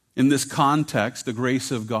 In this context, the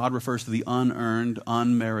grace of God refers to the unearned,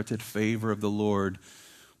 unmerited favor of the Lord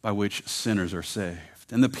by which sinners are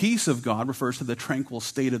saved. And the peace of God refers to the tranquil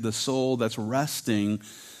state of the soul that's resting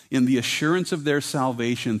in the assurance of their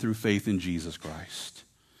salvation through faith in Jesus Christ.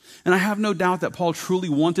 And I have no doubt that Paul truly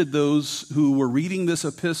wanted those who were reading this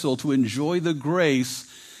epistle to enjoy the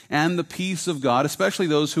grace and the peace of God, especially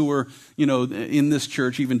those who were, in this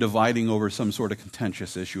church even dividing over some sort of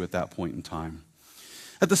contentious issue at that point in time.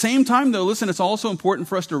 At the same time, though, listen, it's also important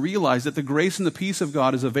for us to realize that the grace and the peace of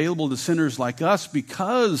God is available to sinners like us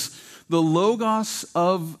because the Logos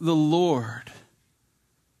of the Lord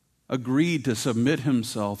agreed to submit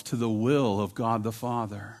himself to the will of God the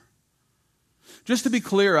Father. Just to be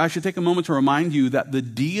clear, I should take a moment to remind you that the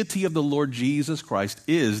deity of the Lord Jesus Christ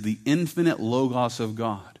is the infinite Logos of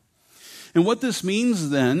God. And what this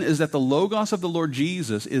means then is that the Logos of the Lord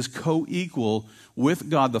Jesus is co-equal with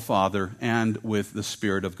God the Father and with the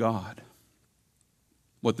Spirit of God.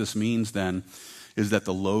 What this means then is that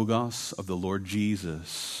the Logos of the Lord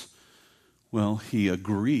Jesus, he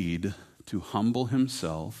agreed to humble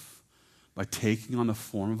himself by taking on the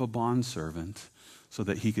form of a bondservant so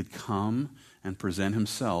that he could come and present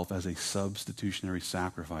himself as a substitutionary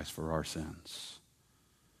sacrifice for our sins.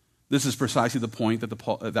 This is precisely the point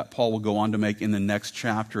that Paul will go on to make in the next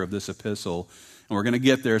chapter of this epistle. And we're going to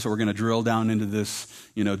get there, so we're going to drill down into this,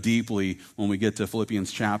 deeply when we get to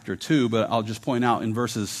Philippians chapter 2. But I'll just point out in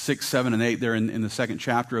verses 6, 7, and 8 there in the second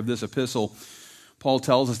chapter of this epistle, Paul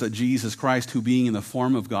tells us that Jesus Christ, who being in the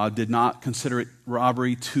form of God, did not consider it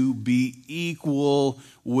robbery to be equal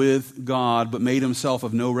with God, but made himself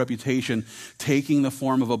of no reputation, taking the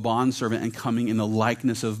form of a bondservant and coming in the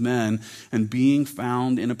likeness of men, and being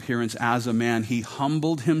found in appearance as a man, he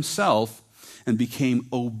humbled himself and became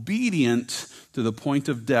obedient to the point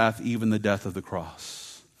of death, even the death of the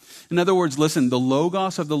cross. In other words, listen, the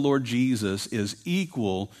Logos of the Lord Jesus is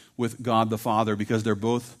equal with God the Father because they're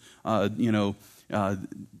both,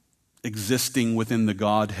 existing within the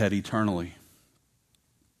Godhead eternally.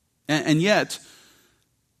 And yet,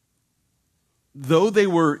 though they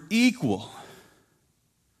were equal,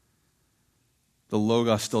 the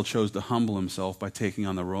Logos still chose to humble himself by taking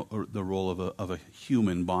on the role of a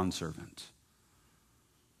human bondservant.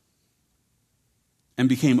 And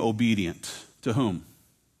became obedient. To whom?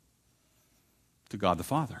 To God the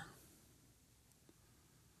Father.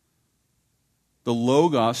 The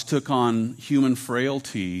Logos took on human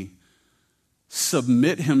frailty,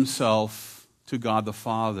 submit himself to God the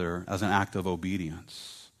Father as an act of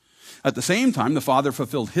obedience. At the same time, the Father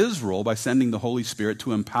fulfilled his role by sending the Holy Spirit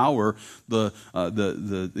to empower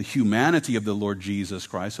the humanity of the Lord Jesus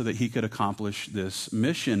Christ so that he could accomplish this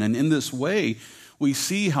mission. And in this way, we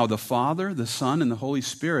see how the Father, the Son, and the Holy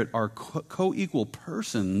Spirit are co-equal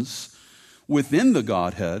persons within the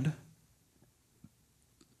Godhead.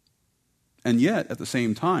 And yet, at the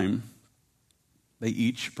same time, they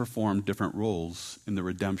each perform different roles in the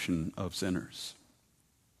redemption of sinners.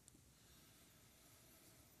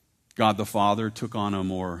 God the Father took on a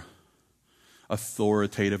more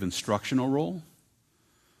authoritative instructional role,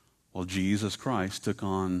 while Jesus Christ took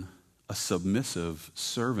on a submissive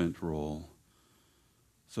servant role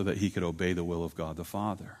so that he could obey the will of God the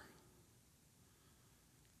Father.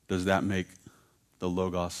 Does that make the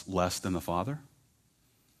Logos less than the Father?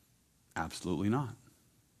 Absolutely not.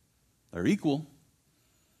 They're equal,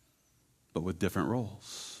 but with different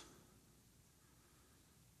roles.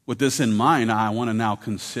 With this in mind, I want to now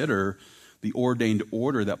consider the ordained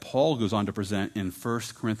order that Paul goes on to present in 1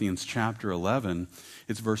 Corinthians chapter 11.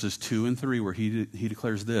 It's verses 2 and 3 where he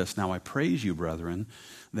declares this, "Now I praise you, brethren,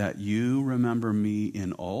 that you remember me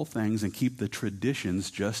in all things and keep the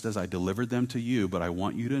traditions just as I delivered them to you. But I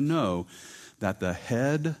want you to know that the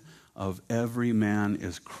head of every man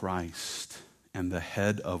is Christ, and the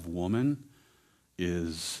head of woman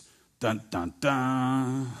is," dun, dun,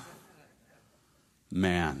 dun,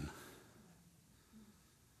 "man.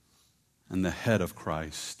 And the head of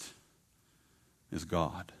Christ is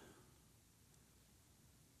God."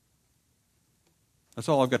 That's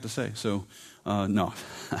all I've got to say. So, no.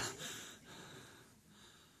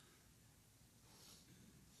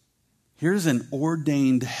 Here's an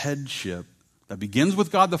ordained headship that begins with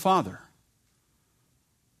God the Father.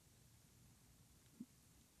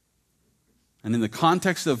 And in the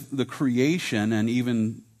context of the creation and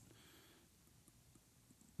even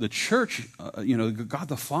the church, God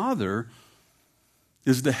the Father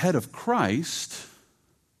is the head of Christ.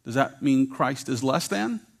 Does that mean Christ is less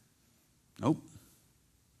than? Nope.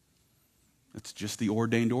 It's just the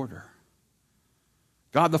ordained order.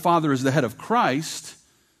 God the Father is the head of Christ,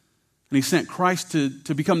 and he sent Christ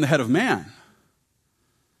to become the head of man.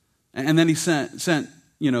 And then he sent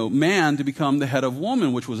man to become the head of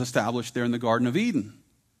woman, which was established there in the Garden of Eden.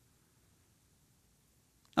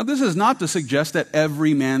 Now, this is not to suggest that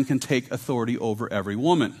every man can take authority over every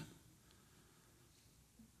woman.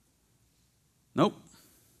 Nope.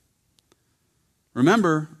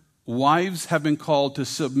 Remember, wives have been called to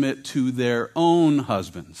submit to their own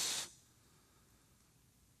husbands.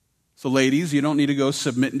 So ladies, you don't need to go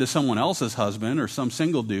submitting to someone else's husband or some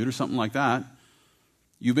single dude or something like that.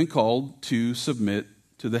 You've been called to submit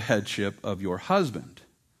to the headship of your husband.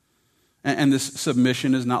 And this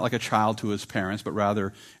submission is not like a child to his parents, but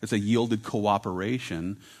rather it's a yielded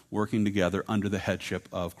cooperation working together under the headship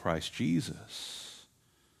of Christ Jesus.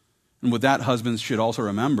 And with that, husbands should also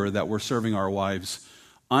remember that we're serving our wives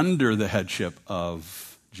under the headship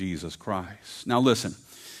of Jesus Christ. Now listen,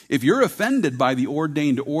 if you're offended by the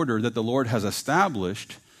ordained order that the Lord has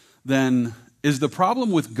established, then is the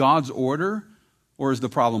problem with God's order or is the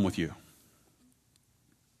problem with you?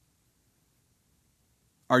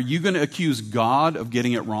 Are you going to accuse God of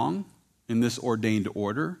getting it wrong in this ordained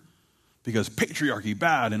order? Because patriarchy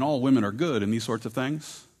bad and all women are good and these sorts of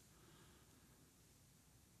things?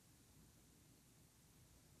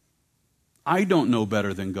 I don't know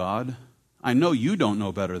better than God. I know you don't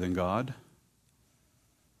know better than God.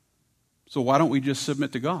 So why don't we just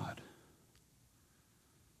submit to God?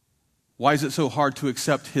 Why is it so hard to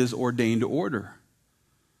accept his ordained order?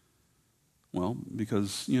 Well,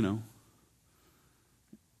 because,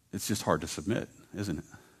 it's just hard to submit, isn't it?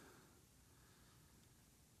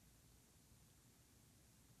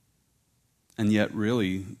 And yet,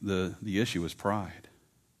 really, the issue is pride.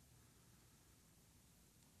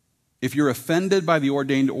 If you're offended by the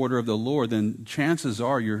ordained order of the Lord, then chances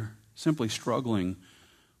are you're simply struggling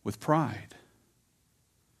with pride.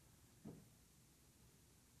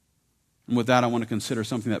 And with that, I want to consider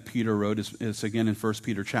something that Peter wrote. It's again in 1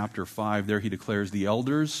 Peter chapter 5. There he declares, "The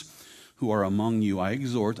elders who are among you, I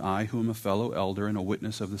exhort, I who am a fellow elder and a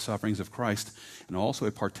witness of the sufferings of Christ, and also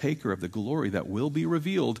a partaker of the glory that will be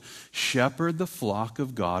revealed, shepherd the flock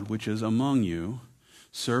of God which is among you,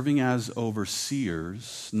 serving as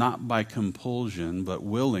overseers, not by compulsion, but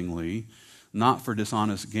willingly, not for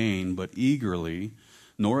dishonest gain, but eagerly,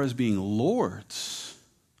 nor as being lords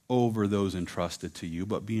over those entrusted to you,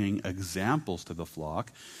 but being examples to the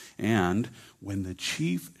flock. And when the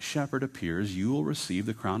chief shepherd appears, you will receive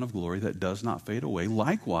the crown of glory that does not fade away.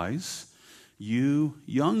 Likewise, you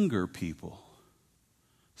younger people,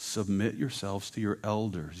 submit yourselves to your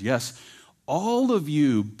elders." Yes, all of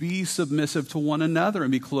you be submissive to one another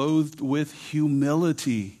and be clothed with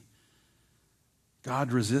humility.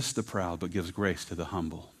 God resists the proud, but gives grace to the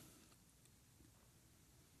humble.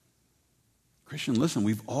 Christian, listen,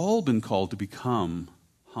 we've all been called to become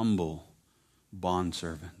humble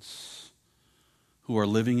bondservants who are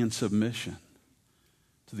living in submission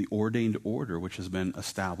to the ordained order which has been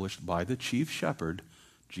established by the chief shepherd,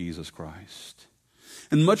 Jesus Christ.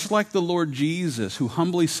 And much like the Lord Jesus, who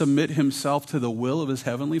humbly submit himself to the will of his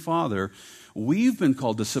heavenly Father, we've been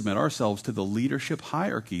called to submit ourselves to the leadership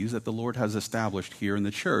hierarchies that the Lord has established here in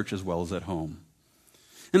the church as well as at home.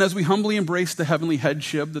 And as we humbly embrace the heavenly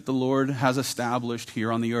headship that the Lord has established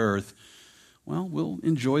here on the earth, well, we'll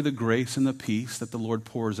enjoy the grace and the peace that the Lord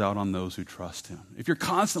pours out on those who trust him. If you're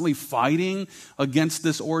constantly fighting against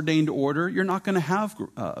this ordained order, you're not going to have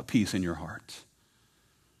peace in your heart.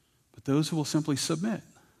 But those who will simply submit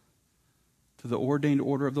to the ordained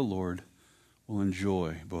order of the Lord will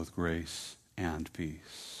enjoy both grace and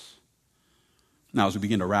peace. Now, as we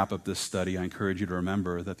begin to wrap up this study, I encourage you to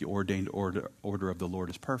remember that the ordained order of the Lord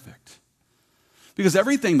is perfect. Because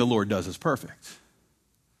everything the Lord does is perfect.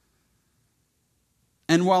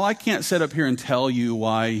 And while I can't sit up here and tell you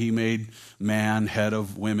why he made man head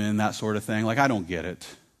of women, that sort of thing, I don't get it.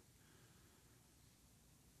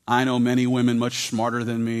 I know many women much smarter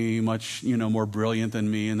than me, much, more brilliant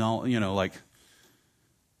than me, and all,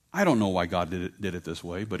 I don't know why God did it this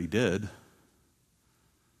way, but he did.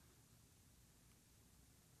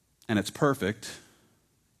 And it's perfect.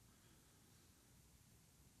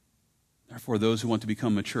 Therefore, those who want to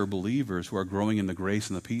become mature believers, who are growing in the grace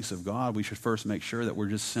and the peace of God, we should first make sure that we're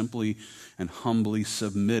just simply and humbly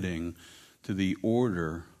submitting to the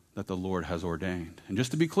order that the Lord has ordained. And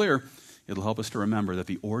just to be clear, it'll help us to remember that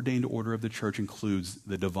the ordained order of the church includes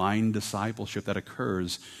the divine discipleship that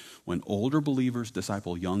occurs when older believers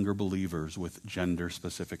disciple younger believers with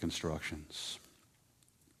gender-specific instructions.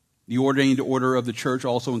 The ordained order of the church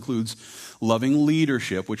also includes loving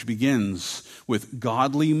leadership, which begins with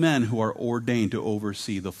godly men who are ordained to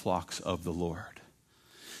oversee the flocks of the Lord.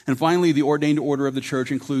 And finally, the ordained order of the church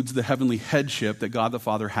includes the heavenly headship that God the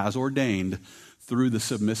Father has ordained through the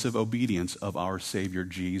submissive obedience of our Savior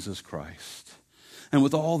Jesus Christ. And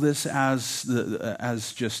with all this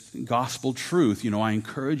as just gospel truth, I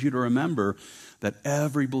encourage you to remember that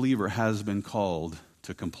every believer has been called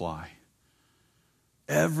to comply.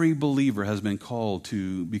 Every believer has been called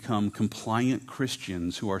to become compliant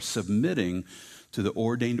Christians who are submitting to the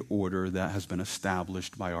ordained order that has been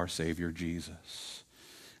established by our Savior Jesus.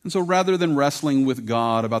 And so rather than wrestling with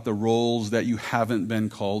God about the roles that you haven't been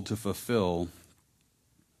called to fulfill,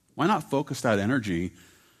 why not focus that energy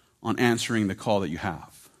on answering the call that you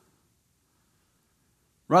have?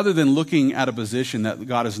 Rather than looking at a position that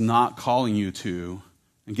God is not calling you to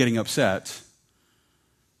and getting upset,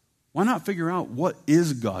 why not figure out what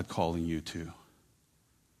is God calling you to?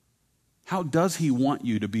 How does he want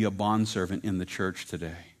you to be a bondservant in the church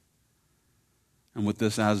today? And with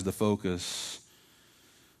this as the focus,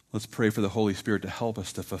 let's pray for the Holy Spirit to help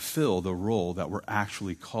us to fulfill the role that we're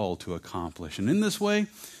actually called to accomplish. And in this way,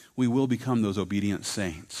 we will become those obedient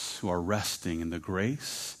saints who are resting in the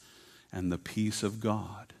grace and the peace of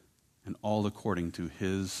God, and all according to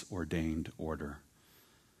his ordained order.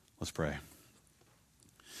 Let's pray.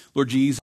 Lord Jesus,